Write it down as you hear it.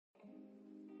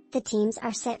The teams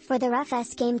are set for the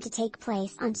ruff-est game to take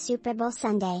place on Super Bowl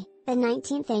Sunday, the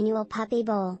 19th annual Puppy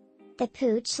Bowl. The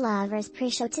Pooch Lovers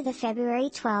pre-show to the February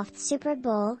 12th Super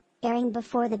Bowl, airing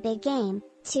before the big game,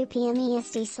 2 p.m.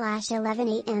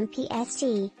 EST/11 a.m.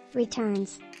 PST,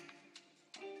 returns.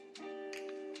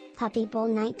 Puppy Bowl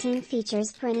 19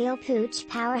 features perennial pooch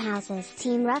powerhouses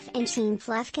Team Ruff and Team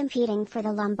Fluff competing for the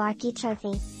Lombarky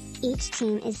Trophy. Each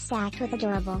team is stacked with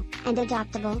adorable, and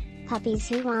adoptable, puppies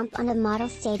who romp on the model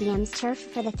stadium's turf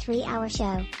for the 3-hour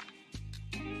show.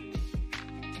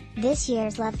 This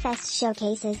year's Lovefest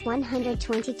showcases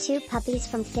 122 puppies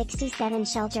from 67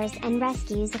 shelters and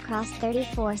rescues across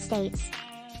 34 states.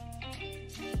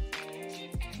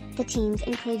 The teams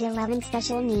include 11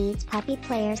 special needs puppy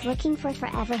players looking for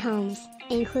forever homes,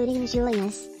 including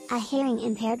Julius, a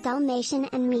hearing-impaired Dalmatian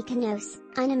and Mykonos,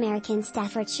 an American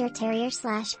Staffordshire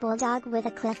terrier/bulldog with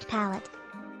a cleft palate.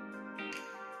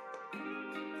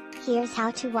 Here's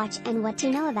how to watch and what to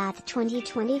know about the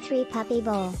 2023 Puppy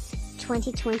Bowl.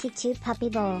 2022 Puppy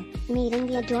Bowl, meeting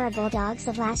the adorable dogs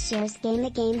of last year's game.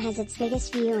 The game has its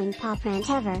biggest viewing pawprint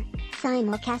ever,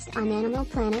 simulcast on Animal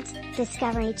Planet,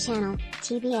 Discovery Channel,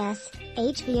 TBS,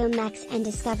 HBO Max and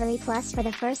Discovery Plus for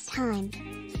the first time.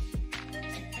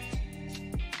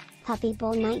 Puppy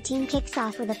Bowl 19 kicks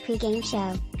off with a pre-game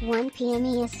show, 1 p.m.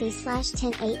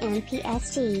 EST/10 a.m.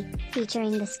 PST,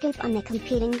 featuring the scoop on the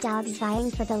competing dogs vying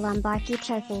for the Lombarky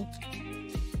Trophy.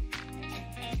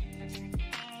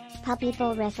 Puppy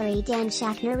Bowl referee Dan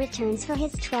Schachner returns for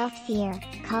his 12th year,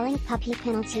 calling puppy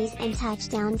penalties and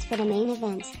touchdowns for the main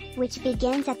event, which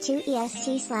begins at 2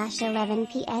 EST/11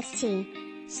 PST.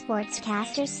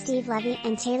 Sportscasters Steve Levy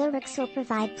and Taylor Ricks will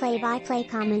provide play-by-play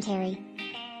commentary.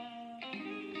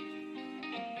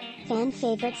 Fan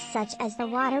favorites such as the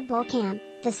water bowl cam,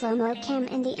 the slo-mo cam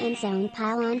and the end zone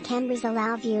pylon cameras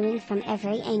allow viewing from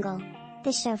every angle.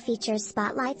 The show features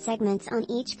spotlight segments on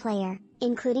each player,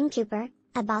 including Cooper,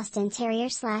 a Boston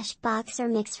Terrier/boxer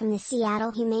mix from the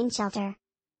Seattle Humane shelter.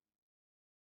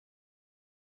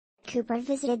 Cooper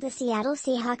visited the Seattle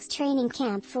Seahawks training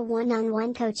camp for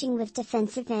one-on-one coaching with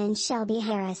defensive end Shelby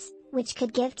Harris, which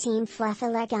could give Team Fluff a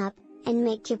leg up, and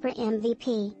make Cooper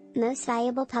MVP, Most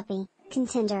Valuable Puppy,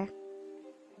 contender.